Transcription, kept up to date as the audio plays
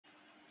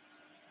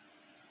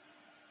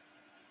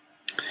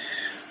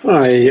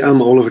Hi,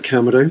 I'm Oliver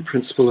Cowmeadow,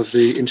 Principal of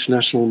the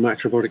International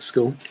Macrobiotics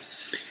School.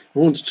 I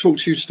want to talk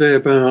to you today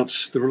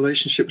about the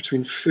relationship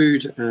between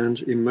food and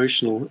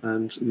emotional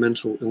and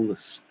mental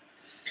illness.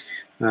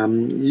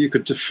 You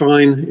could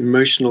define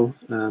emotional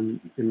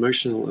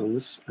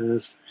illness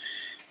as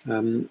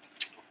an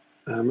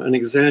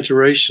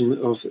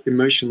exaggeration of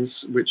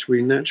emotions which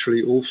we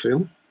naturally all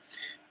feel.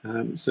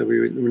 So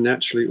we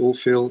naturally all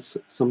feel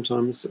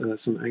sometimes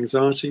some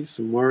anxiety,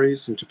 some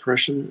worries, some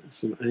depression,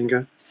 some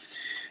anger.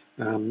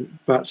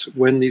 But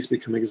when these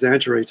become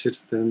exaggerated,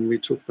 then we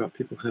talk about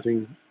people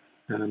having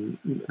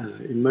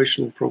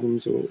emotional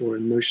problems or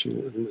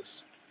emotional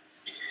illness.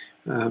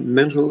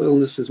 Mental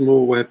illness is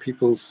more where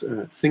people's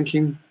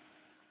thinking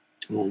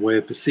or way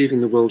of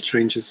perceiving the world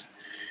changes,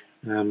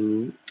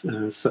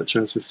 such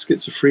as with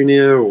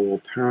schizophrenia or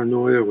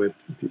paranoia, where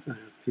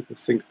people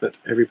think that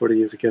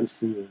everybody is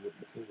against them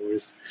or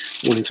is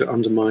wanting to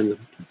undermine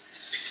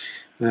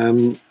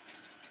them.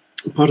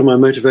 Part of my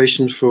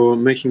motivation for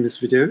making this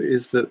video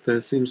is that there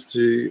seems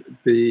to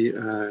be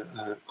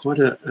quite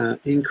an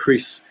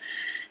increase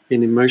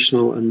in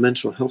emotional and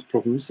mental health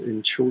problems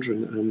in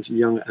children and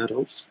young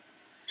adults,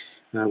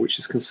 which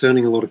is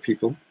concerning a lot of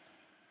people.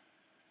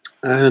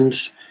 And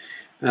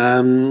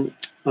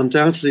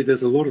undoubtedly,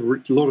 there's a lot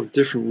of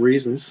different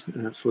reasons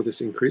for this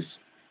increase.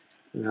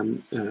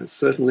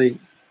 Certainly,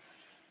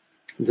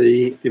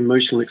 the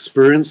emotional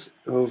experience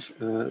of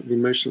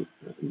the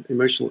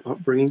emotional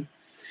upbringing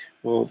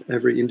of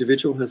every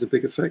individual has a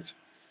big effect.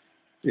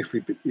 If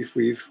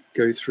we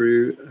go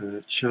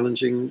through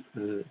challenging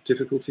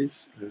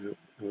difficulties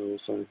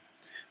of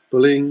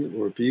bullying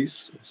or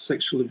abuse or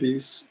sexual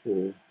abuse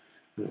or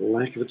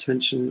lack of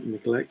attention,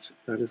 neglect,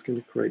 that is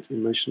going to create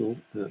emotional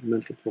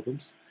mental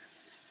problems.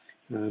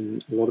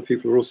 A lot of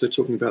people are also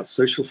talking about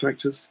social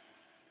factors,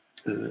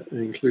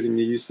 including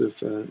the use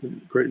of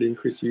greatly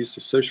increased use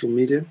of social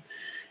media,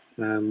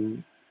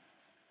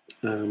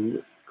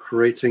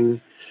 creating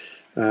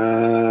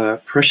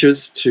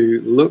pressures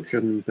to look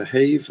and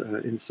behave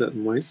in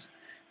certain ways,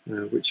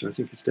 which I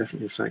think is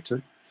definitely a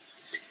factor.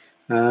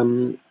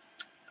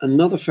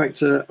 Another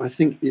factor, I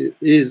think,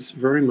 is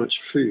very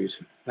much food.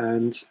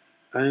 And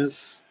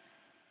as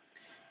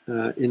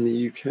in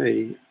the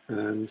UK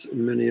and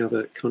many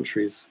other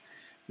countries,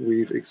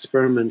 we've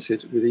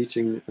experimented with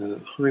eating a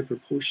high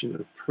proportion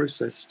of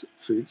processed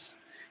foods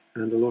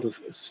and a lot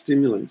of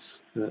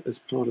stimulants as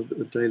part of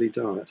a daily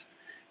diet.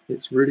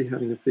 It's really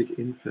having a big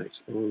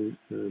impact on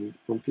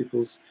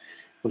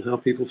how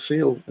people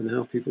feel and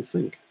how people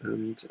think,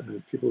 and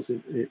people's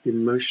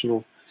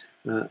emotional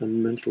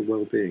and mental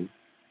well-being.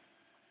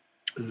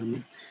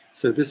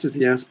 So this is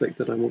the aspect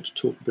that I want to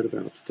talk a bit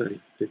about today,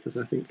 because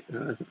I think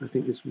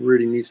this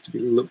really needs to be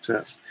looked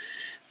at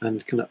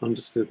and kind of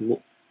understood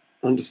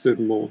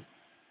more.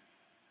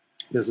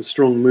 There's a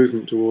strong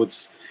movement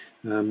towards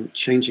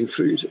changing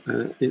food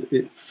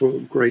for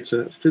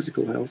greater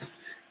physical health.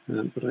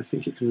 But I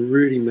think it can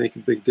really make a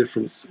big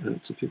difference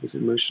to people's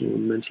emotional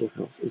and mental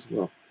health as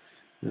well.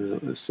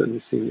 I've certainly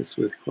seen this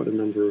with quite a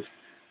number of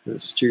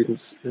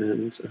students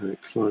and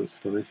clients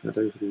that I've had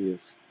over the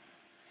years.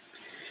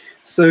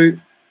 So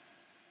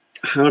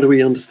how do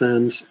we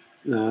understand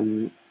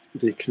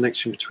the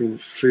connection between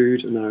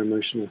food and our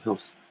emotional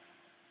health?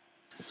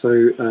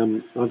 So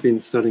I've been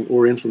studying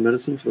Oriental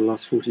medicine for the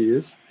last 40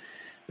 years,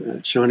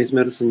 Chinese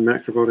medicine,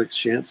 macrobiotics,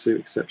 shiatsu,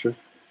 etc.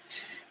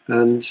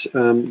 And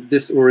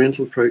this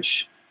Oriental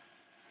approach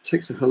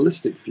takes a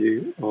holistic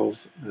view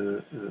of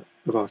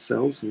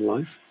ourselves and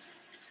life,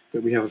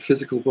 that we have a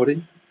physical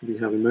body, we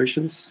have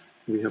emotions,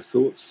 we have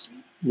thoughts,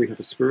 we have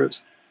a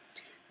spirit,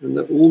 and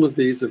that all of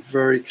these are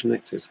very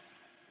connected.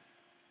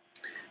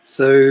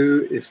 So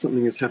if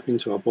something is happening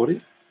to our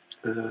body,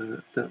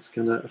 that's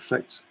going to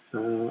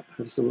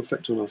have some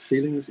effect on our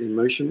feelings,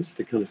 emotions,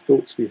 the kind of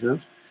thoughts we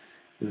have,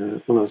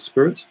 on our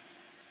spirit.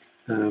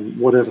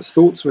 Whatever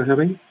thoughts we're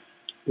having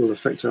will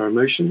affect our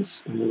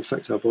emotions and will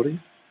affect our body.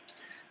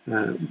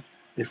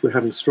 If we're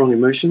having strong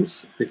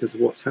emotions because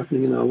of what's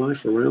happening in our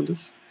life around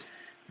us,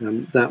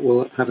 that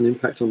will have an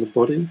impact on the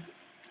body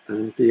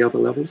and the other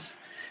levels.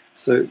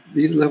 So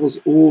these levels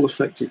all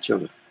affect each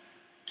other.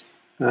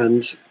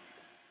 And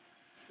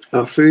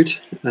our food,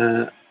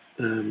 as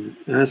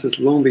has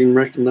long been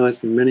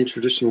recognized in many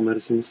traditional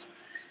medicines,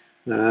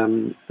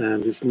 and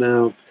is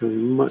now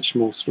becoming much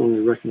more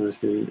strongly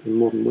recognized in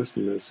modern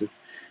Western medicine,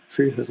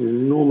 food has an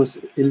enormous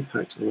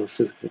impact on our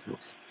physical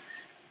health.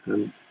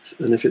 And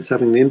if it's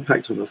having an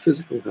impact on our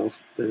physical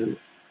health, then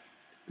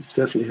it's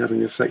definitely having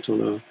an effect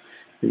on our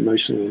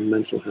emotional and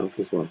mental health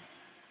as well.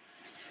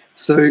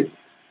 So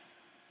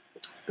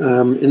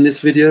in this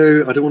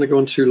video, I don't want to go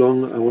on too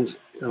long. I want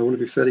to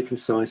be fairly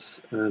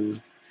concise, and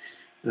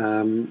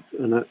I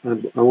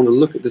want to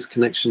look at this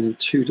connection in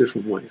two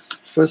different ways.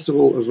 First of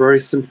all, a very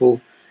simple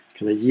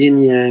kind of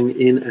yin-yang,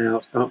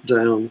 in-out,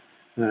 up-down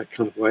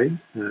kind of way,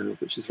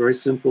 which is very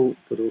simple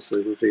but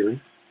also revealing.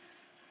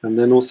 And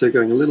then also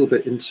going a little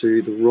bit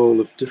into the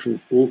role of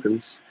different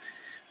organs,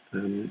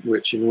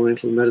 which in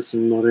Oriental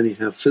medicine not only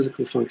have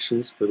physical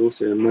functions, but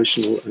also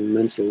emotional and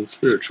mental and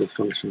spiritual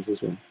functions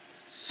as well.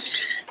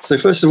 So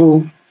first of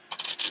all,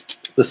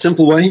 the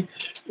simple way.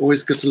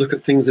 Always good to look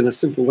at things in a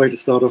simple way to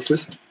start off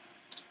with.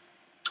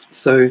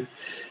 So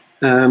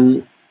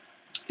in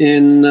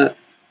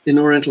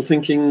Oriental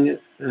thinking,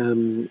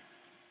 there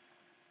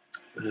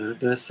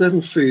are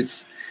certain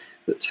foods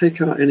that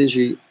take our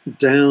energy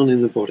down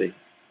in the body.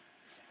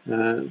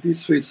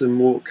 These foods are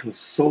more kind of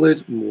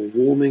solid, more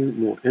warming,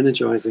 more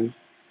energizing,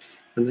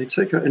 and they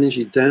take our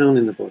energy down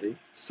in the body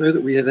so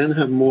that we then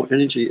have more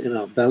energy in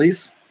our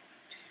bellies.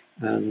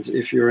 And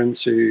if you're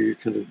into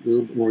kind of a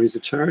little bit more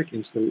esoteric,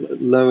 into the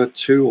lower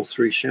 2 or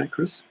 3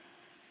 chakras,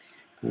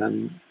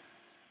 and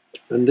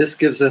this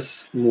gives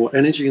us more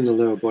energy in the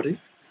lower body,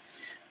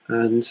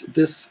 and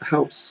this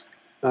helps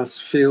us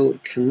feel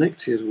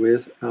connected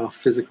with our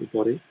physical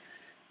body,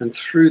 and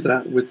through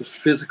that with the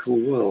physical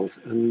world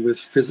and with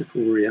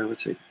physical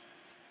reality.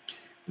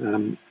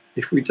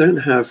 If we don't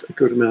have a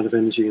good amount of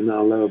energy in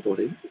our lower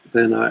body,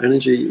 then our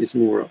energy is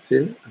more up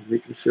here, and we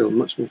can feel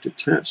much more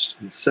detached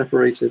and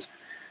separated,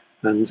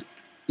 and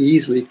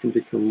easily can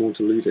become more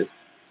deluded.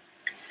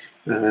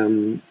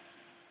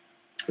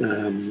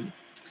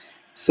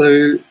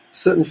 So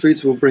certain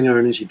foods will bring our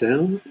energy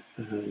down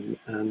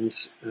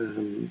and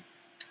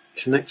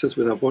connect us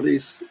with our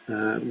bodies,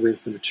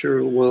 with the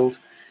material world.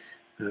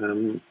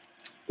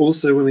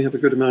 Also, when we have a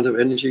good amount of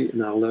energy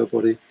in our lower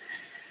body,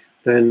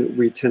 then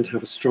we tend to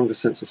have a stronger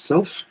sense of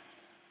self,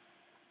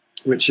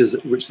 which is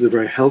a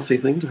very healthy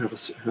thing, to have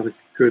a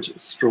good,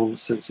 strong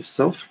sense of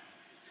self.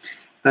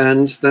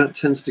 And that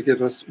tends to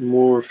give us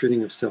more a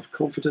feeling of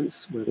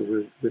self-confidence, whether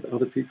we're with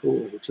other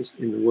people or just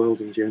in the world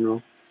in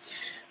general.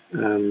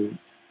 And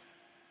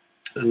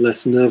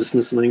less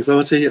nervousness and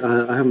anxiety.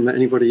 I haven't met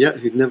anybody yet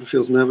who never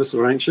feels nervous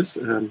or anxious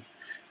when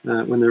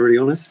they're really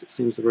honest. It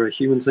seems a very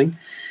human thing.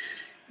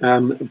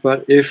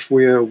 But if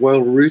we are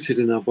well rooted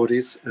in our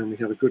bodies and we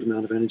have a good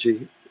amount of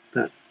energy,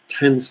 that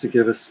tends to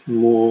give us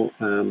more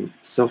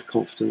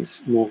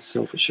self-confidence, more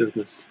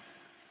self-assuredness.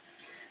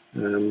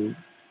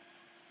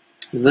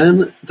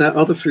 Then there are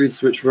other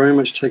foods which very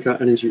much take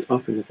our energy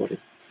up in the body.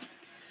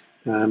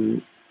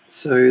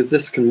 So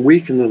this can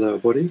weaken the lower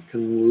body,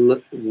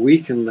 can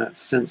weaken that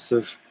sense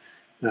of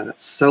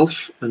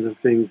self and of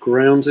being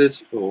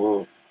grounded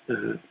or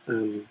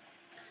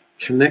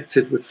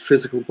connected with the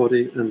physical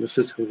body and the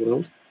physical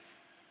world,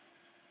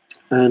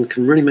 and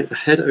can really make the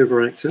head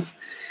overactive,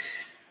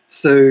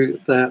 so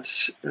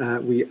that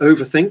we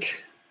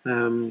overthink.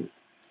 And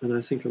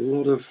I think a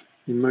lot of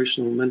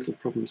emotional mental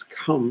problems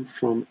come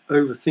from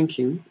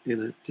overthinking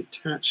in a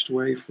detached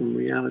way from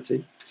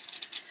reality.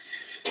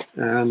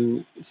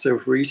 So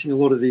if we're eating a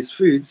lot of these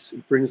foods,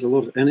 it brings a lot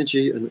of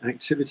energy and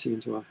activity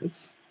into our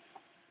heads.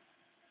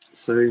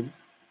 So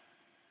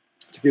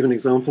to give an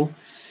example,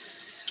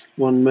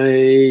 one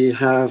may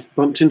have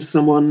bumped into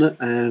someone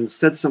and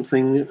said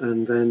something,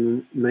 and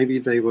then maybe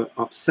they were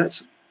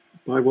upset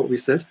by what we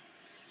said.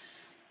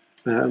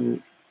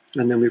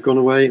 And then we've gone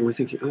away and we're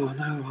thinking, oh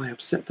no, I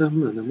upset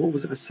them, and then what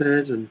was it I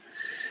said? And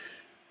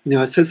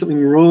I said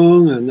something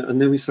wrong, and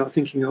then we start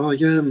thinking, oh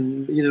yeah,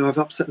 I've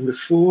upset them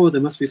before,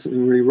 there must be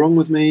something really wrong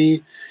with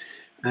me,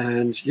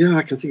 and yeah,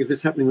 I can think of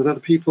this happening with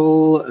other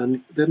people,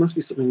 and there must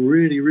be something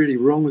really, really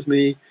wrong with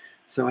me.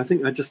 So I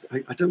think I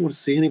don't want to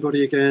see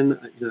anybody again.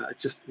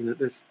 There's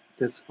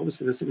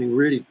obviously there's something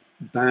really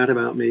bad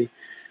about me,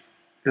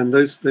 and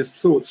those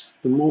thoughts,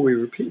 the more we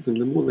repeat them,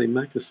 the more they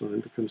magnify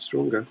and become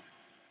stronger,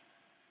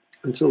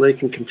 until they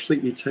can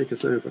completely take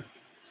us over.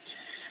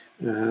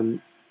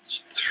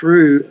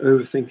 Through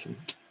overthinking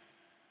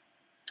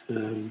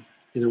in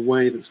a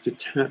way that's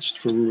detached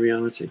from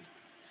reality.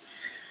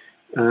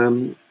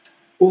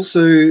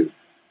 Also,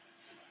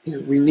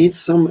 we need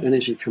some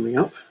energy coming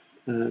up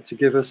to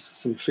give us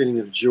some feeling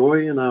of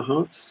joy in our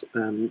hearts,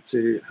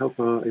 to help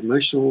our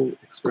emotional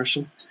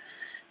expression,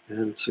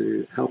 and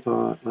to help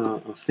our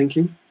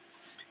thinking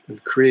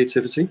and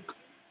creativity.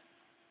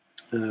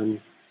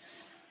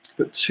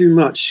 But too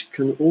much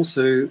can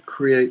also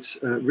create,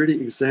 really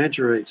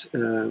exaggerate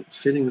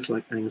feelings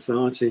like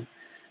anxiety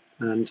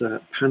and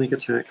panic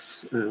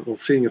attacks, or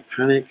feeling of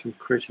panic and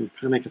creating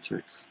panic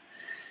attacks.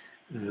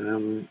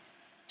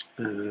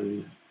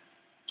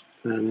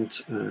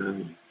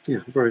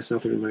 Various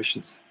other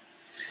emotions.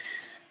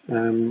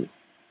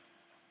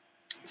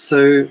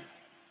 So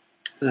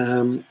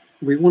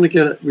we want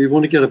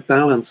to get a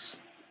balance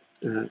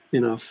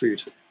in our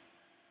food.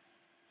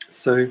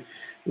 So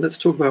let's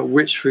talk about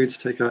which foods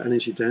take our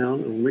energy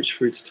down and which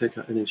foods take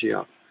our energy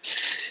up.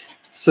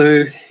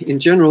 So in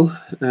general,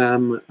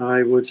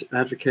 I would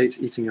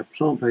advocate eating a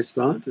plant-based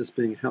diet as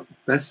being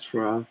best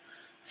for our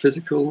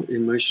physical,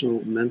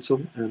 emotional,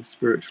 mental, and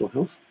spiritual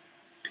health.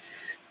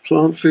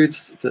 Plant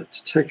foods that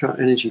take our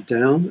energy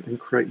down and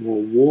create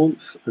more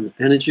warmth and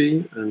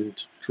energy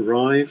and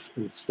drive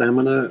and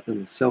stamina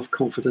and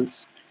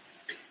self-confidence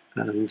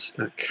and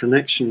a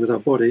connection with our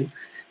body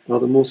are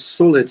the more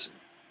solid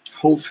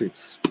whole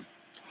foods,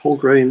 whole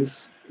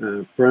grains,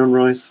 brown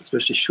rice,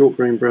 especially short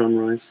grain brown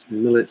rice,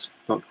 millet,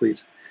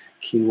 buckwheat,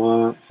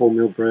 quinoa,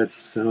 wholemeal breads,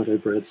 sourdough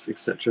breads,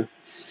 etc.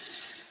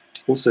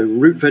 Also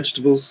root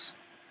vegetables,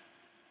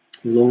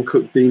 long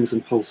cooked beans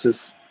and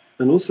pulses,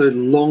 and also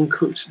long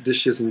cooked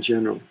dishes in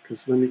general,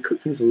 because when we cook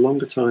things a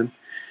longer time,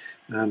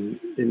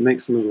 it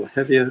makes them a little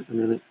heavier, and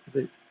then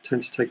they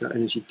tend to take our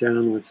energy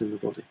downwards in the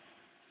body.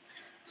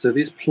 So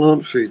these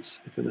plant foods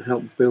are going to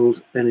help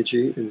build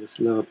energy in this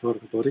lower part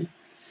of the body.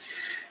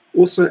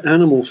 Also,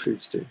 animal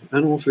foods do.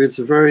 Animal foods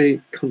are very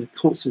kind of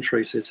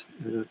concentrated.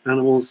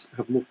 Animals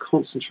have more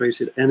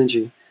concentrated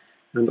energy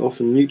and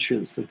often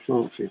nutrients than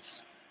plant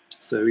foods.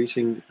 So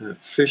eating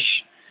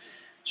fish,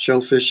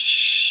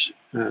 shellfish,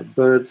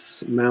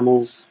 birds,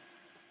 mammals,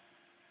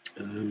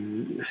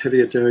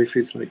 heavier dairy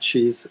foods like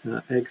cheese,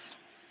 eggs,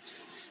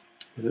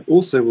 and it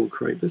also will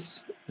create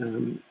this.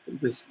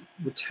 This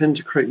will tend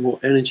to create more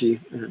energy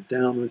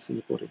downwards in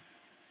the body.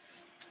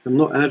 I'm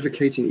not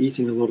advocating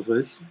eating a lot of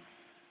those.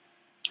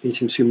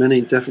 Eating too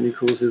many definitely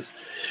causes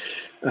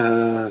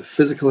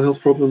physical health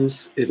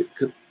problems.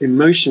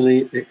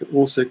 Emotionally, it can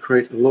also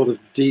create a lot of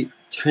deep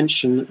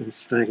tension and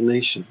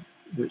stagnation,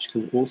 which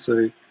can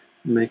also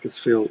make us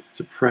feel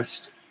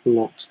depressed,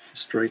 blocked,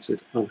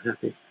 frustrated,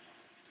 unhappy.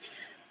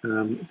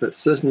 But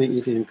certainly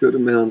eating a good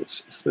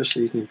amount,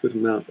 especially eating a good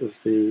amount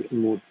of the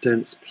more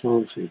dense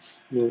plant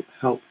foods, will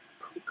help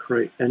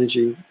create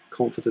energy,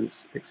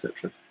 confidence,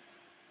 etc.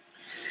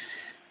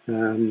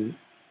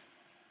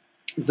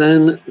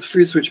 Then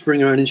foods which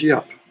bring our energy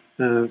up.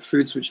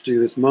 Foods which do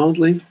this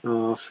mildly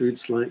are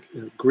foods like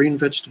green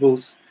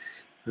vegetables,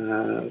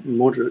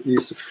 moderate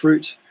use of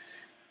fruit,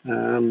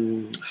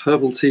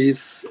 herbal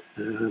teas,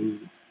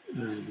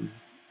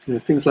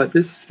 things like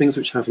this, things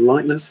which have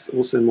lightness,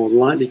 also more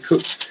lightly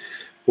cooked,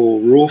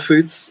 or raw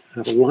foods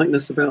have a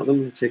lightness about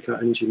them. They take our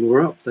energy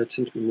more up, they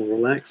tend to be more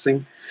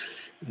relaxing.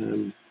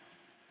 Then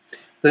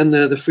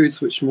there are the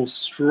foods which more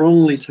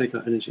strongly take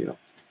our energy up.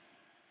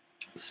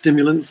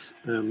 Stimulants,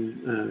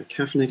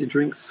 caffeinated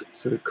drinks,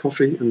 so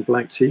coffee and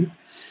black tea.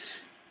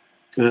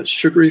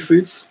 Sugary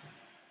foods,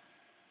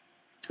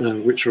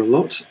 which are a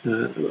lot,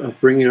 are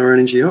bringing our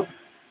energy up.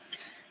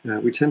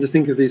 We tend to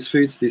think of these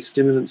foods, these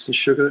stimulants and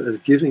sugar, as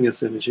giving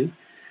us energy.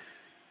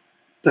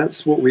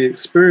 That's what we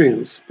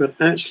experience, but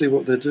actually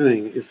what they're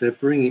doing is they're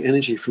bringing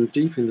energy from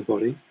deep in the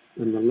body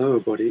and the lower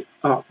body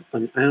up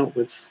and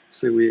outwards,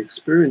 so we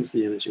experience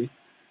the energy,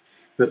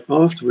 but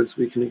afterwards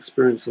we can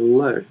experience a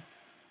low,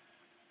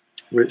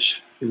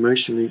 which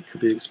emotionally could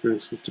be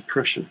experienced as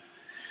depression.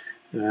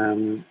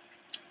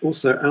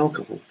 Also,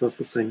 alcohol does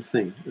the same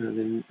thing,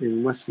 and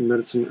in Western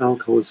medicine,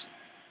 alcohol is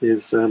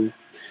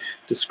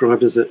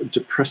described as a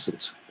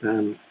depressant.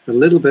 A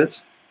little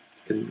bit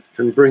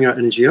can bring our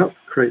energy up,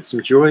 create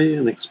some joy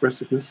and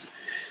expressiveness,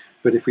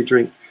 but if we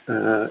drink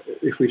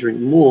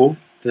more,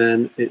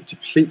 then it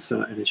depletes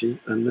our energy,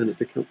 and then it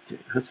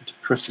has a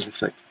depressive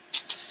effect.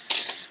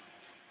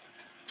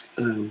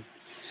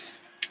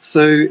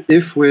 So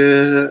if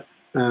we're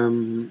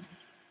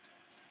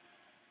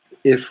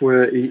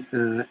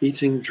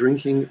eating,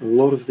 drinking a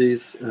lot of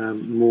these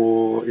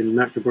more, in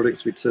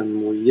macrobiotics we term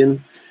more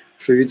yin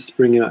foods,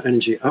 bring our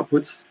energy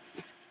upwards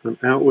and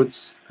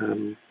outwards,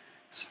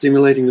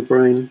 stimulating the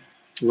brain.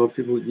 A lot of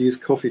people use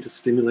coffee to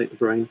stimulate the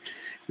brain,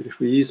 but if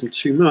we use them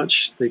too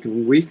much, they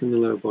can weaken the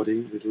lower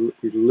body.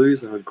 We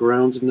lose our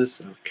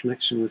groundedness, our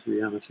connection with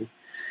reality,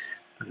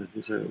 and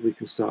we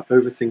can start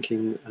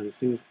overthinking, and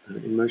things,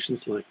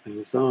 emotions like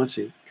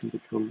anxiety can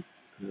become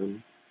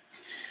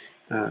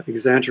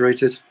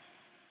exaggerated.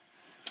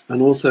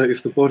 And also,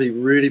 if the body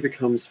really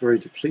becomes very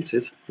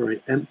depleted,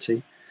 very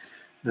empty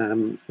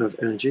of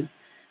energy,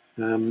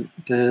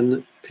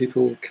 then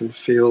people can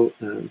feel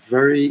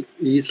very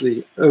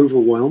easily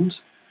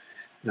overwhelmed,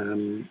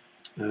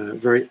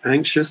 very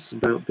anxious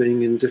about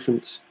being in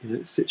different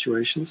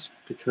situations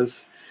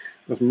because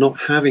of not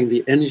having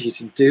the energy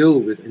to deal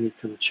with any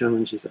kind of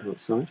challenges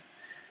outside.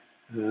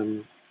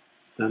 And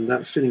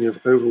that feeling of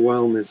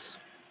overwhelm is,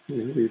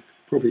 we've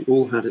probably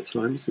all had at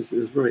times. It's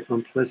a very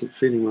unpleasant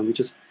feeling when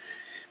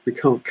we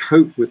can't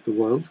cope with the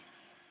world.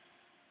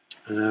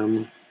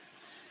 And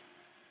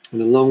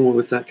along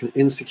with that kind of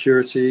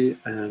insecurity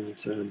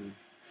and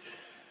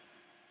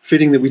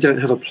feeling that we don't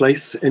have a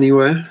place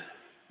anywhere.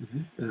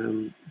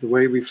 The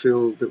way we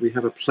feel that we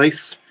have a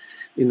place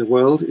in the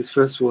world is,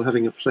 first of all,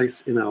 having a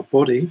place in our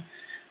body,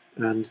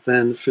 and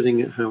then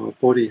feeling how our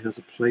body has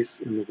a place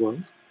in the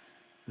world.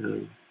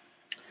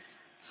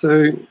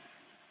 So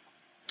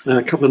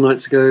a couple of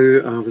nights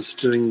ago, I was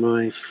doing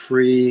my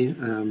free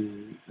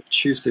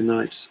Tuesday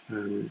night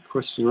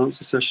question and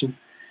answer session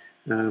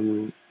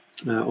on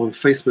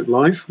Facebook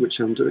Live, which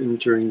I'm doing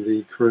during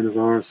the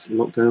coronavirus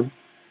lockdown,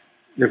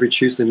 every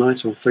Tuesday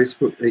night on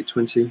Facebook,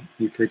 8:20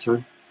 UK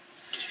time.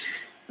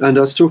 And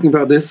I was talking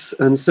about this,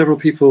 and several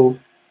people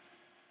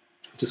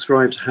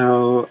described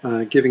how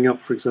giving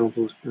up, for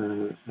example,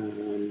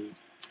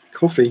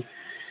 coffee,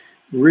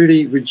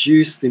 really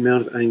reduced the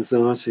amount of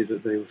anxiety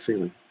that they were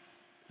feeling,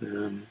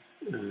 and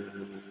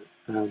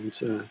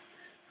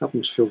helped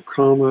them to feel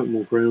calmer,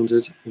 more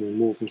grounded,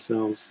 more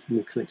themselves,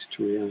 more connected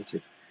to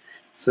reality.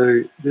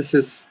 So this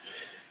is,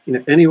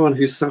 anyone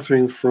who's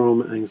suffering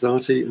from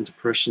anxiety and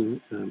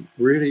depression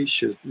really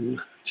should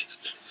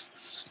just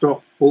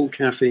stop all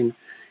caffeine,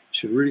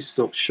 should really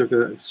stop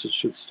sugar and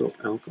should stop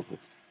alcohol.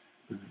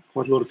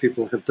 Quite a lot of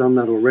people have done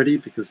that already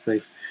because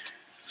they've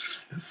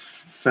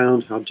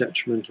found how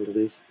detrimental it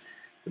is,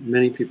 but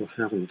many people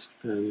haven't,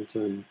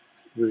 and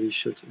really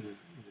should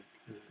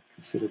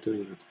consider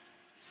doing that.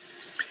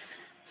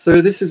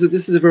 So this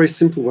is a very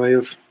simple way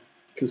of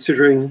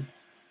considering,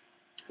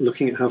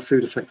 looking at how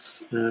food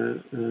affects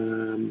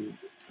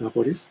our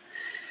bodies.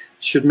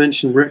 Should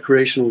mention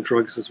recreational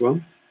drugs as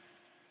well,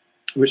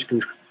 which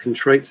can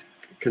create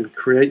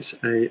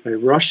a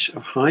rush, a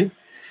high.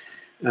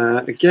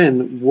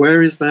 Again,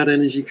 where is that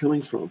energy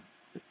coming from?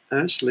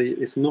 Actually,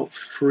 it's not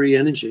free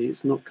energy.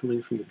 It's not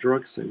coming from the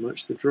drug so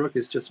much. The drug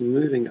is just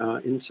moving our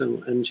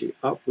internal energy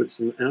upwards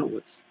and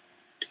outwards.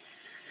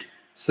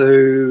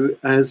 So,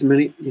 as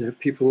many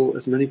people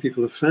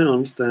have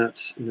found that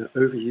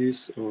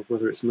overuse of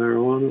whether it's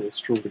marijuana or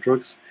stronger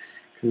drugs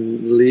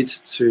can lead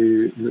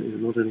to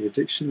not only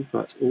addiction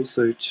but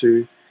also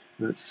to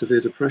severe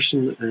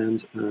depression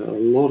and a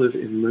lot of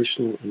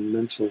emotional and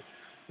mental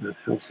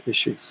health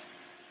issues,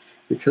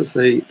 because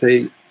they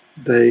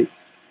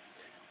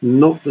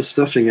knock the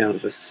stuffing out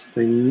of us.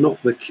 They knock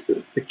the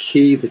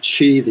ki, the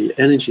chi, the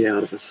energy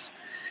out of us,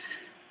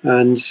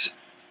 and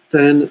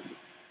then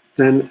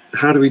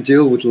how do we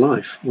deal with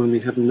life when we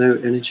have no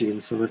energy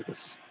inside of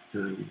us?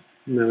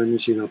 No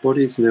energy in our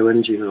bodies, no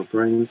energy in our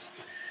brains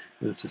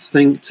to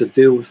think, to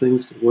deal with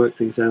things, to work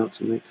things out,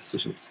 to make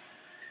decisions.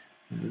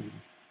 And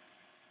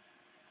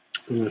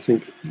I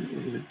think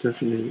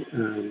definitely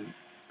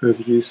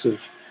overuse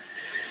of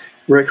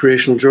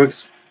recreational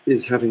drugs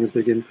is having a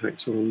big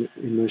impact on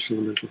emotional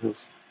and mental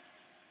health.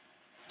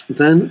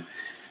 Then,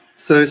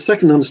 so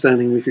second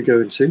understanding we could go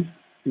into,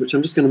 which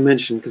I'm just going to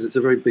mention because it's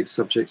a very big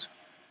subject.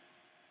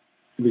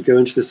 We go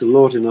into this a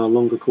lot in our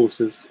longer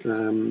courses,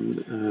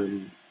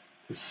 the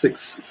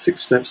six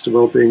steps to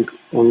wellbeing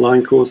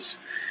online course,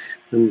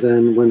 and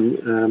then when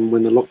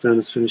the lockdown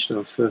is finished,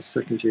 our first,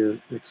 second year,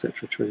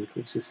 etc. training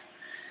courses.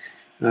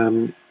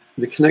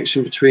 The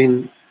connection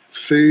between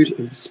food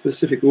and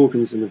specific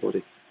organs in the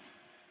body.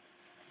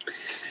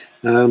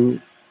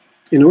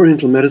 In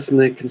Oriental medicine,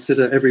 they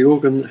consider every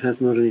organ has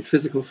not only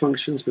physical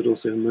functions, but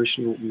also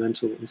emotional,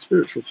 mental, and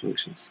spiritual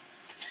functions.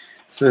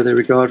 So they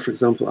regard, for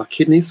example, our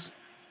kidneys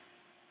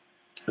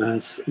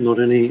as not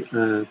only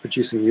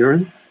producing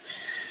urine,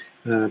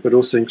 but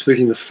also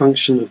including the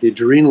function of the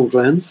adrenal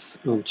glands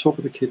on top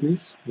of the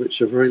kidneys,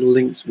 which are very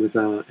linked with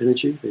our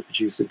energy. They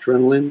produce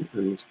adrenaline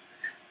and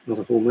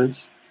other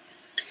hormones.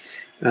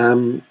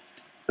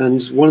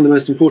 And one of the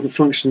most important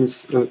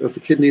functions of the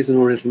kidneys in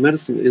Oriental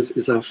medicine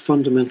is our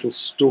fundamental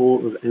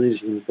store of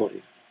energy in the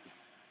body.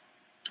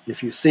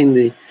 If you've seen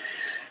the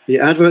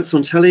adverts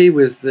on telly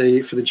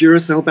for the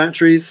Duracell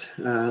batteries,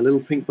 little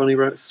pink bunny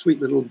rabbits, sweet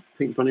little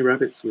pink bunny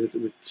rabbits with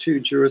 2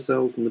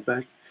 Duracells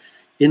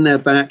in their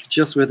back,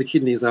 just where the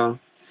kidneys are.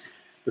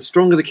 The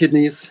stronger the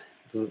kidneys,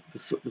 the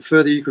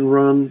further you can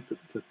run,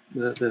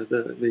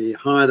 the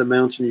higher the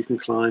mountain you can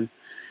climb.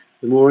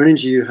 The more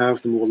energy you have,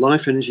 the more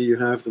life energy you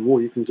have, the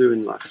more you can do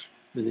in life.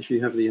 And if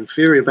you have the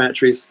inferior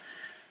batteries,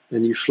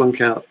 then you flunk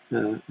out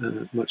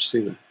much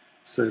sooner.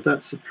 So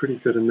that's a pretty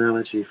good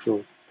analogy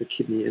for the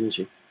kidney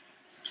energy.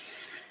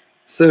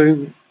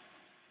 So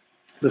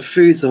the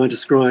foods I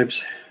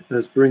described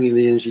as bringing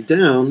the energy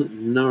down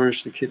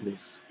nourish the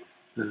kidneys.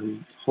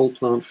 Whole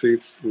plant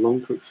foods,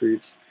 long cooked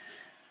foods,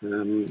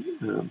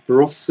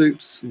 broth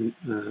soups,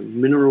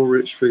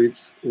 mineral-rich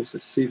foods, also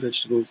sea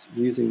vegetables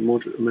using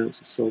moderate amounts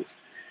of salt.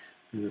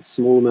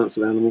 Small amounts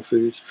of animal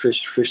food,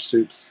 fish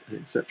soups,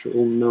 etc.,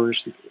 all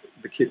nourish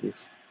the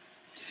kidneys.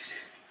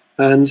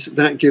 And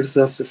that gives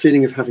us a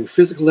feeling of having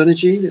physical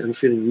energy and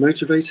feeling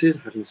motivated,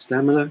 having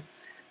stamina,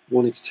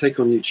 wanting to take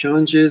on new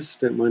challenges,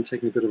 don't mind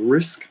taking a bit of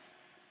risk,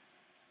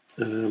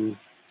 feeling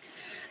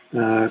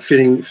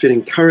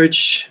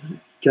courage,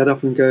 get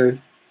up and go.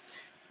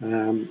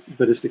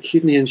 But if the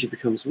kidney energy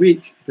becomes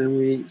weak, then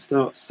we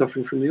start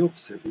suffering from the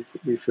opposite.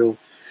 We feel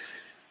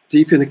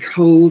deep in the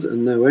cold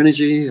and no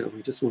energy, and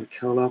we just want to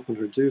curl up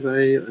under a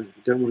duvet, and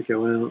we don't want to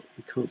go out,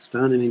 we can't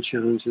stand any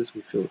challenges,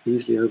 we feel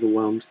easily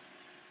overwhelmed,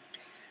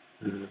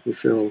 we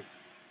feel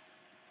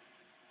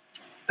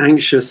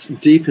anxious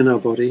deep in our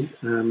body.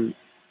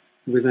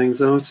 With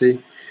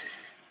anxiety,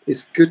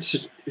 it's good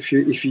to, if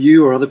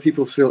you or other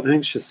people feel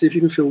anxious, see if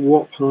you can feel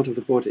what part of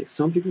the body.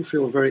 Some people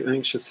feel very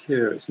anxious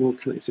here, it's more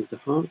connected with the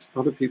heart.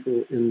 Other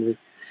people in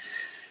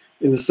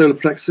the solar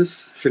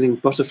plexus, feeling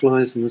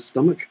butterflies in the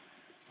stomach.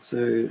 So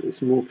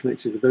it's more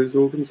connected with those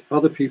organs.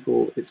 Other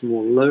people, it's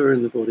more lower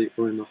in the body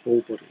or in the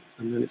whole body.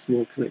 And then it's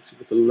more connected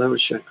with the lower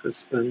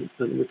chakras and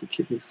with the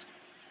kidneys.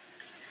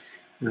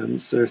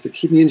 So if the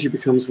kidney energy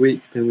becomes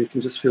weak, then we can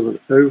just feel an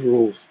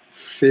overall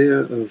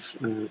fear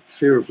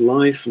of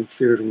life and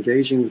fear of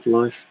engaging with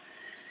life.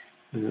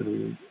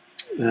 And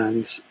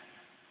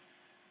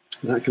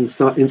that can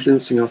start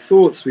influencing our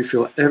thoughts. We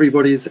feel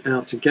everybody's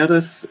out to get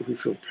us. We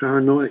feel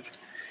paranoid.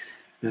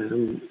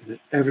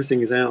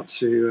 Everything is out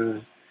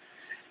to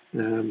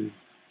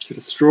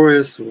destroy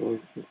us or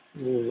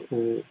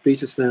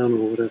beat us down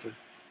or whatever.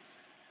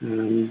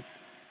 And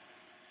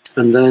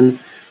then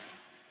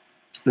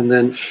And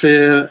then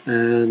fear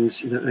and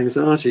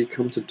anxiety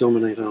come to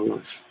dominate our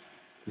life.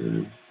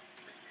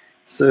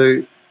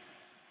 So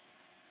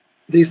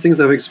these things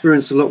I've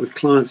experienced a lot with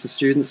clients and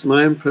students.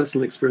 My own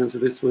personal experience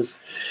with this was,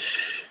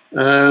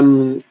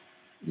 I'll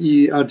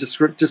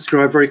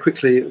describe very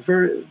quickly.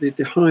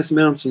 The highest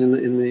mountain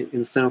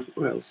in South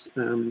Wales,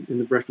 in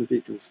the Brecon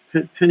Beacons,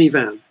 Pen y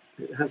Fan.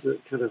 It has a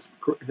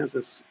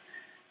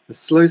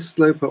slow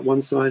slope up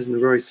one side and a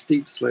very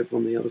steep slope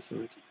on the other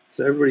side.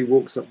 So everybody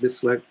walks up this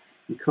slope.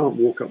 You can't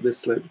walk up this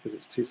slope because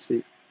it's too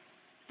steep.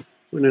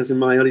 When I was in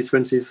my early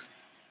 20s,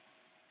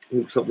 I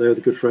walked up there with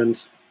a good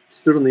friend,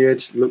 stood on the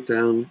edge, looked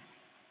down,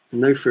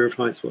 no fear of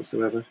heights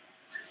whatsoever.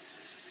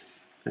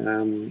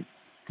 When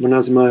I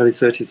was in my early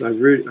 30s, I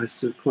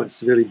quite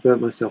severely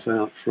burnt myself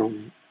out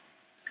from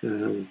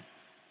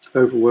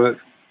overwork,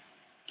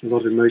 a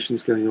lot of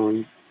emotions going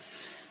on.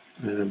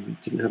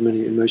 Didn't have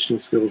many emotional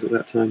skills at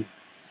that time.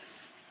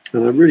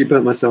 And I really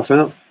burnt myself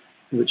out,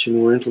 which in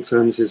Oriental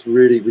terms is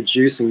really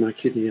reducing my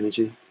kidney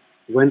energy.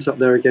 Went up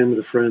there again with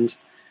a friend,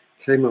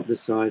 came up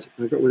this side.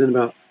 I got within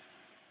about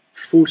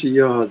 40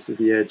 yards of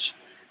the edge,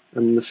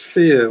 and the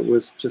fear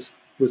was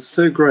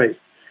so great.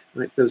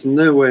 Like, there was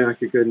no way I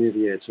could go near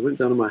the edge. I went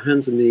down on my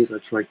hands and knees. I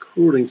tried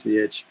crawling to the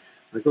edge.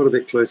 I got a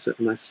bit closer,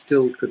 and I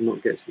still could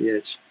not get to the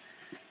edge.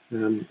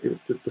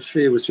 The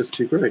fear was just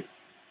too great.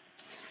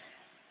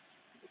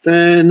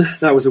 Then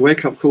that was a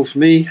wake-up call for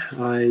me.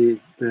 I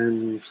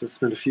then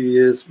spent a few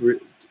years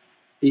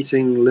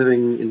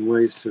living in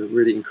ways to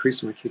really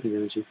increase my kidney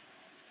energy.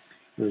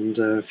 And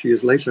a few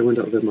years later, I went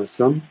up there with my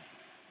son.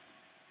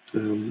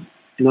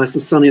 Nice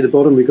and sunny at the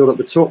bottom. We got up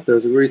the top. There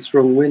was a really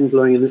strong wind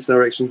blowing in this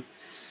direction.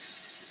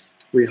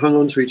 We hung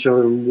on to each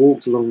other and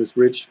walked along this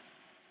ridge,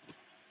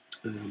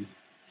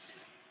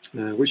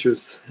 which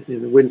was the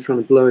wind trying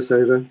to blow us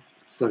over. It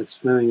started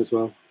snowing as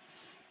well.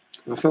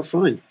 I felt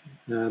fine.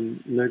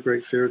 No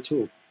great fear at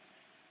all.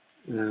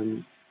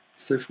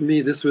 So for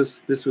me, this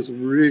was a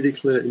really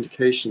clear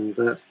indication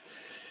that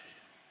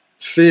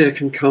fear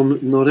can come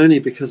not only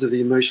because of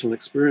the emotional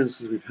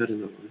experiences we've had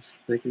in our life,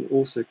 they can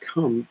also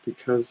come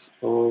because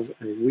of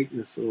a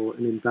weakness or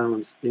an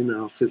imbalance in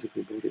our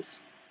physical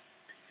bodies.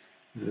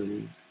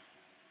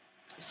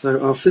 So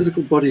our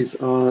physical bodies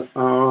are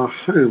our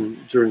home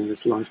during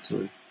this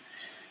lifetime,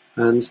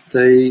 and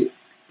they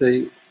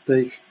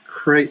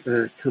create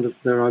a kind of,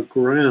 they're our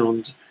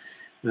ground,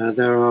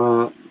 they're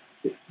our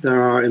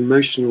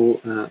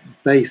emotional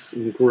base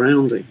and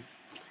grounding.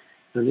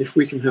 And if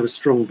we can have a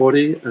strong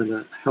body and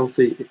a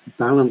healthy,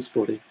 balanced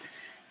body,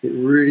 it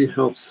really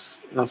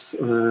helps us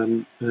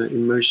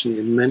emotionally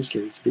and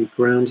mentally to be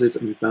grounded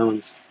and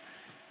balanced,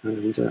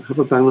 and have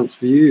a balanced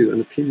view and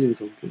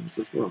opinions on things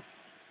as well.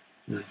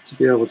 To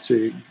be able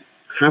to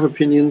have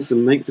opinions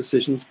and make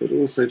decisions, but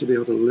also to be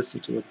able to listen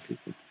to other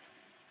people.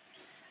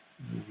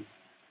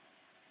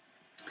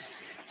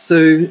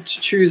 So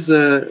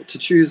to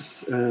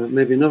choose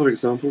maybe another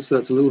example, so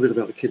that's a little bit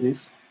about the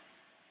kidneys.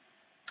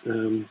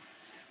 You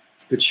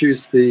could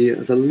choose the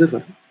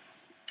liver.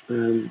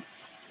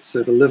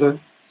 So the liver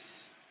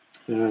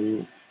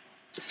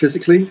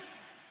physically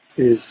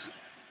is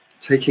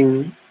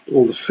taking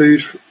all the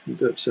food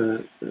that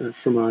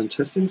from our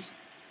intestines,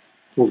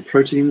 all the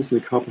proteins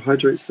and the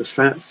carbohydrates, the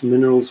fats,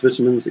 minerals,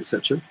 vitamins,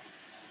 etc.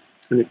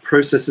 And it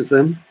processes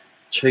them,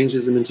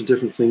 changes them into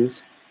different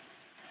things.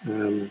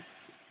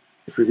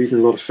 If we've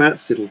eaten a lot of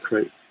fats, it'll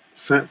create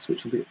fats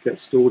which will get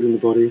stored in the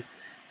body.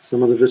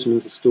 Some of the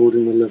vitamins are stored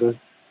in the liver.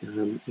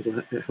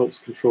 It helps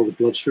control the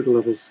blood sugar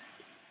levels,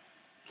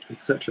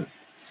 etc.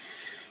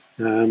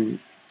 In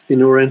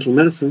Oriental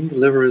medicine, the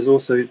liver is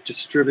also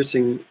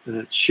distributing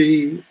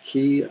chi,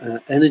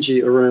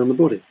 energy around the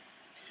body.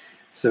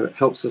 So it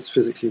helps us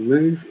physically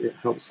move, it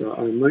helps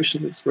our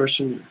emotional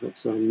expression, it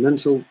helps our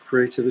mental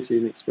creativity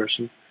and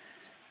expression.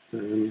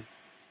 It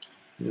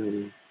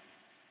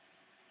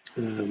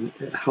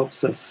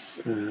helps us,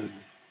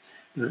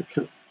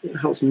 it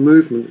helps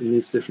movement in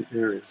these different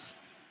areas.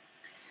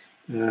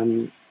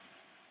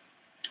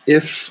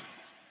 If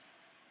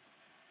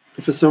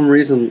for some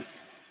reason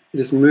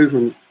this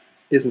movement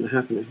isn't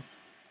happening,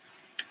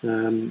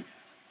 then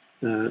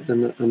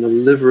the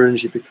liver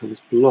energy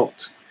becomes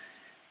blocked,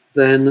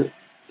 then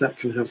that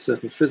can have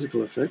certain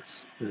physical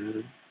effects.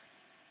 It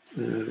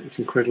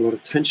can create a lot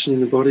of tension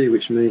in the body,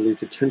 which may lead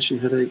to tension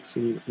headaches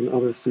and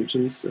other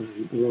symptoms, a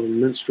lot of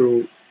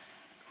menstrual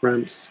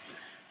cramps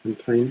and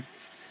pain.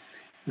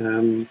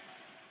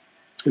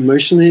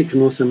 Emotionally, it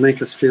can also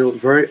make us feel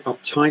very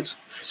uptight,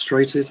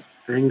 frustrated,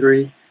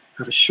 angry,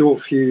 have a short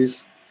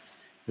fuse.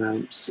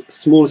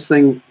 Smallest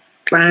thing,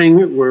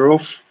 bang, we're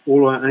off,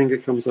 all our anger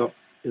comes up,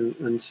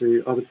 and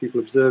to other people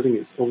observing,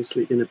 it's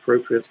obviously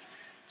inappropriate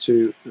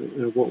to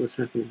what was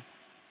happening.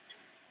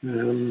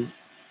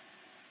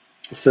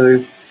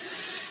 So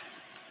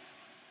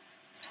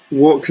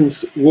what can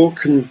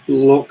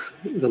block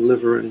the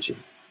liver energy?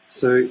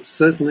 So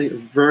certainly a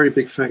very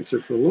big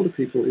factor for a lot of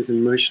people is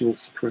emotional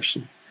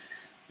suppression.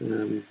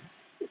 I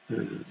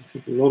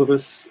think a lot of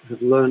us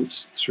have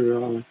learnt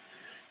through our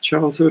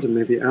childhood and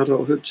maybe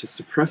adulthood to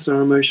suppress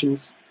our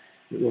emotions,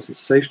 It wasn't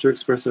safe to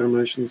express our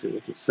emotions. It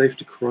wasn't safe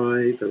to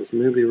cry. There was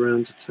nobody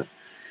around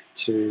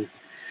to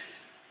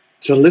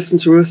listen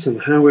to us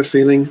and how we're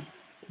feeling.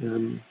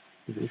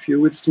 If you're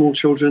with small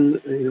children,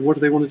 what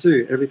do they want to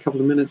do? Every couple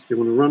of minutes, they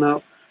want to run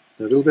up.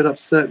 They're a little bit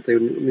upset. They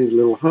need a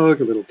little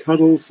hug, a little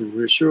cuddle, some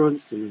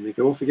reassurance, and then they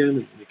go off again,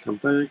 and they come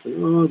back, and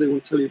they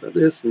want to tell you about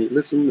this, and you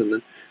listen, and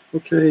then,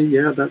 okay,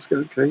 yeah, that's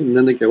okay, and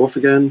then they go off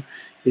again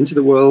into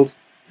the world,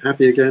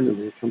 happy again, and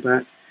they come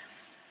back.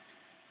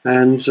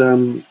 And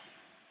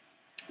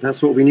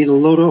that's what we need a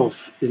lot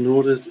of in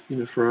order,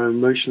 for our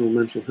emotional,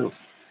 mental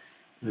health.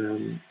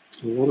 A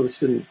lot of us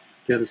didn't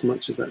get as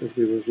much of that as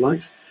we would have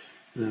liked.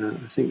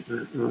 I think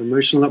our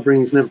emotional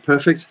upbringing is never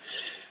perfect.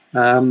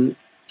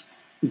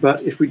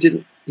 But if we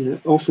didn't,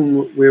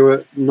 often we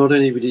were, not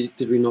only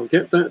did we not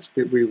get that,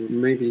 but we were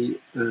maybe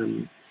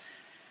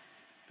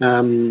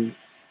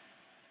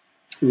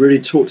really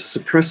taught to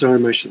suppress our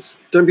emotions.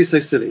 Don't be so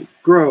silly.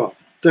 Grow up.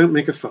 Don't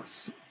make a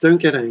fuss. Don't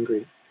get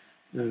angry.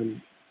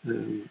 And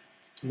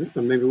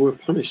maybe we were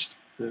punished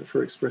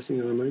for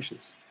expressing our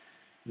emotions.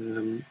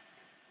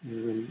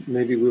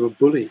 Maybe we were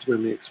bullied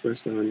when we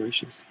expressed our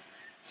emotions.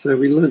 So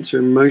we learned to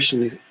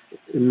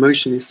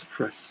emotionally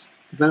suppress.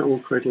 That will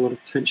create a lot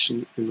of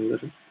tension in the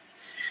liver.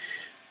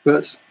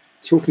 But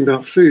talking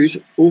about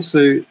food,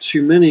 also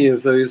too many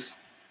of those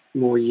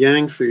more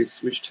yang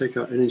foods which take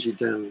our energy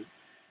down,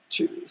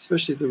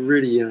 especially the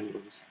really yang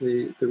ones,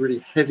 the really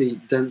heavy,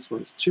 dense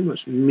ones, too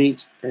much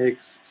meat,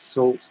 eggs,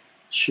 salt,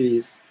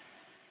 cheese,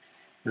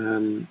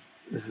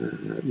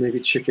 maybe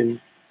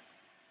chicken,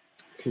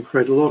 can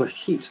create a lot of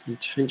heat and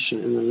tension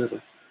in the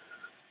liver.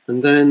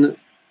 And then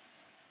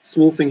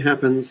small thing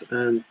happens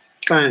and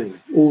bang,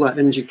 all that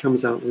energy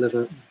comes out in the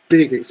liver,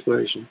 big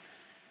explosion.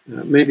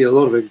 Maybe a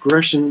lot of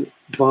aggression,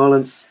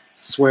 violence,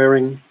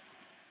 swearing,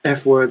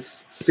 F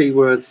words, C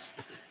words.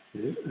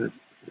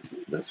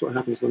 That's what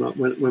happens when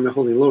we're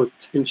holding a lot of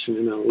tension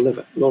in our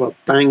liver, a lot of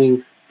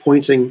banging,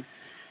 pointing,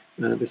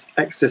 this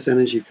excess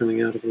energy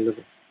coming out of the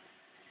liver.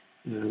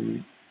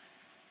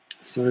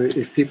 So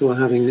if people are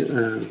having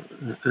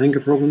anger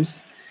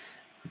problems,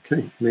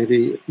 okay,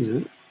 maybe,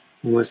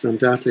 almost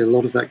undoubtedly a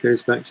lot of that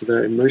goes back to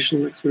their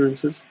emotional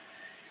experiences.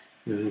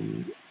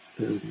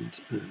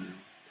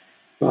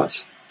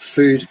 But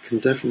food can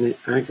definitely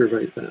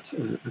aggravate that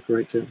a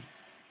great deal.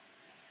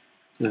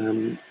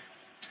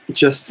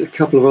 Just a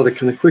couple of other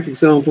kind of quick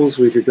examples.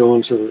 We could go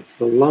on to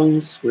the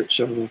lungs, which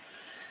are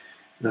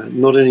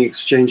not only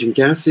exchanging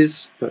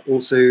gases, but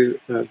also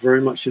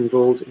very much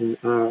involved in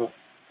our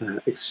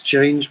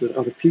exchange with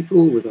other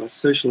people, with our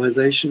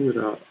socialization, with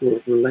our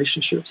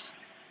relationships.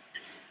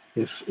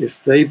 If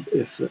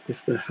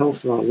the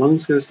health of our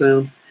lungs goes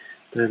down,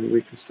 then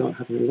we can start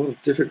having a lot of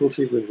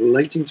difficulty with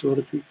relating to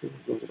other people,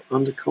 a lot of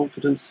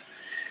underconfidence,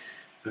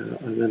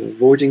 and then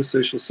avoiding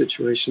social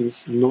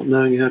situations, not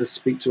knowing how to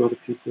speak to other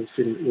people,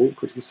 feeling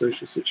awkward in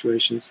social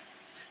situations,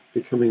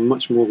 becoming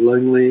much more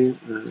lonely,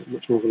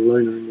 much more of a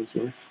loner in one's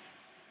life.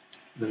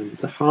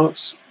 The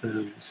heart,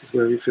 this is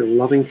where we feel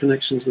loving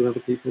connections with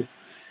other people.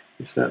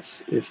 If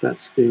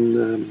that's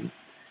been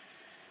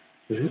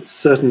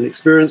certain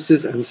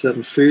experiences and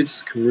certain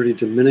foods can really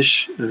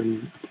diminish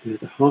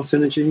the heart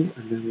energy,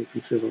 and then we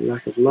can feel a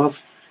lack of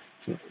love,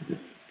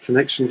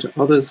 connection to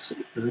others,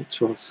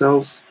 to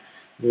ourselves,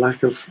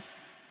 lack of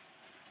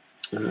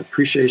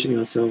appreciating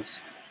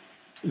ourselves,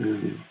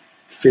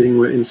 feeling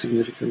we're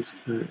insignificant,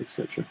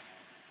 etc.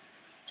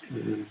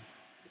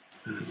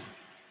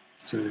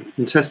 So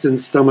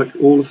intestines, stomach,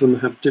 all of them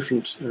have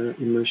different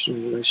emotional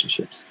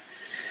relationships.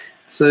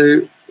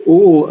 So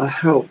all are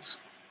helped.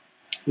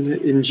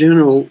 In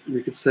general,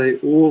 we could say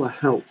all are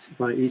helped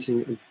by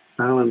eating a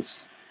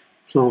balanced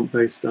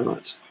plant-based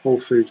diet, whole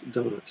food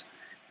diet,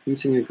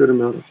 eating a good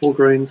amount of whole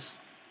grains,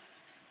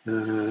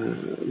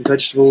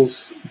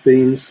 vegetables,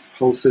 beans,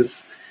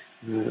 pulses,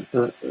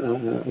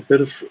 a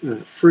bit of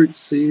fruit,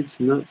 seeds,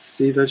 nuts,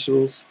 sea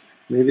vegetables,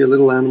 maybe a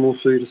little animal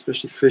food,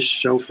 especially fish,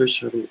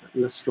 shellfish have a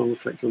less strong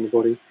effect on the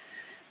body,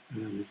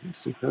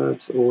 some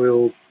herbs,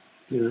 oil,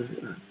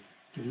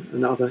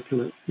 and other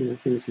kind of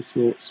things in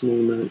small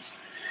amounts.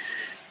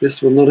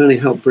 This will not only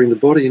help bring the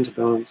body into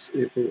balance,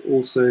 it will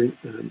also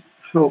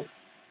help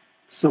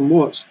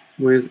somewhat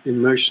with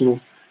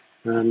emotional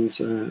and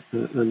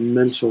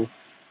mental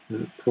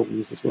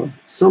problems as well.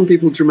 Some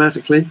people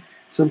dramatically,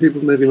 some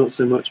people maybe not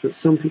so much, but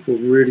some people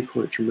really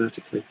quite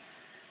dramatically.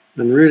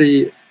 And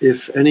really,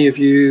 if any of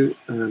you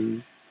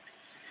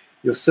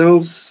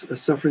yourselves are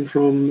suffering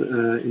from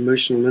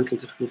emotional mental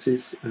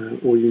difficulties,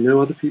 or you know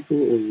other people,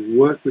 or you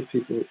work with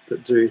people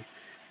that do,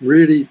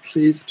 really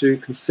please do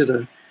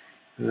consider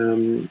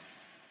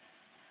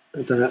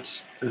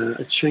that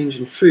a change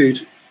in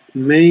food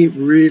may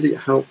really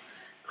help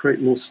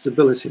create more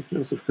stability.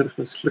 That's what I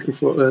was looking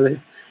for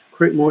earlier.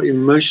 Create more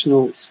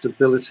emotional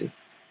stability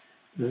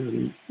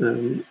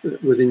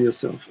within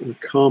yourself and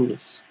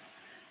calmness.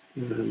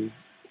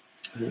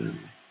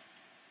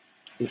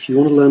 If you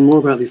want to learn more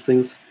about these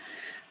things,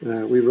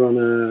 we run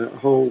a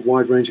whole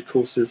wide range of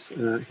courses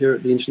here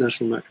at the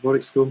International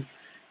Macrobiotics School.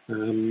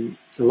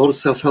 A lot of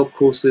self-help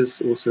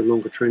courses, also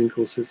longer training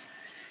courses.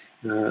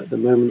 At the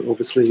moment,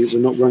 obviously, we're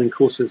not running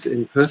courses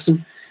in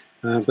person,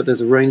 but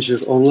there's a range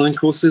of online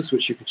courses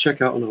which you can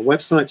check out on our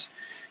website.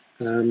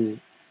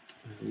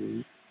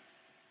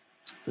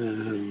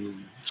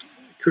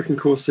 Cooking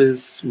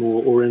courses,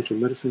 more Oriental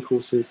medicine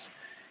courses,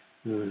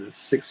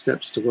 6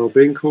 Steps to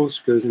Wellbeing course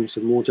goes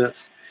into more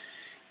depth.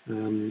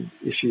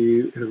 If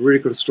you have really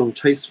got a strong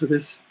taste for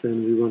this,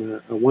 then we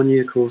run a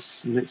 1-year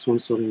course, next one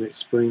starting next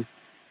spring.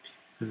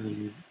 A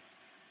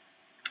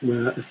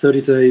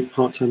 30-day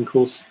part-time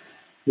course,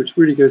 which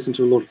really goes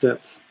into a lot of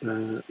depth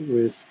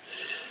with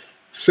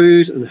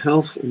food and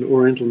health and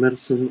Oriental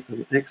medicine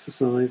and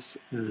exercise,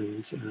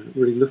 and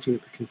really looking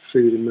at the kind of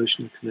food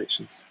emotional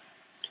connections.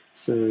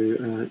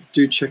 So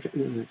do check out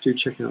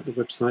the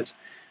website.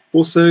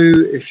 Also,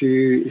 if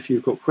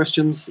you've got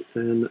questions,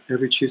 then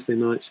every Tuesday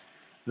night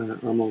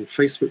I'm on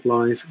Facebook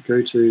Live.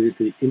 Go to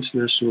the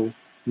International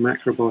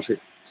Macrobiotic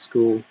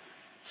School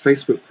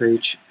Facebook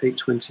page,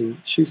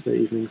 8:20 Tuesday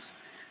evenings,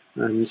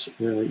 and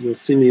you'll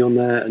see me on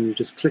there, and you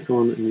just click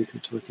on and you can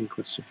type in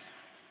questions.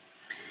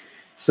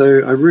 So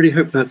I really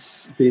hope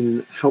that's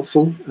been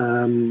helpful.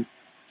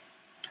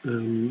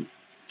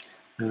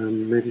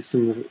 Maybe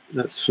some of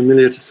that's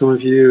familiar to some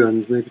of you,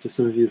 and maybe to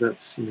some of you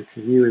that's kind of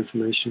new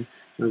information.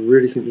 I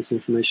really think this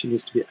information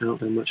needs to be out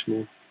there much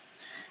more.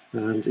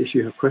 And if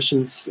you have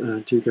questions,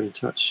 do get in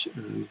touch.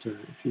 And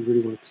if you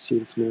really want to pursue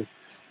this more,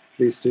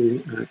 please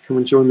do come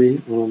and join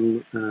me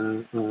on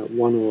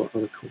one or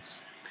other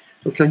course.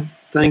 Okay,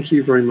 thank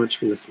you very much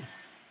for listening.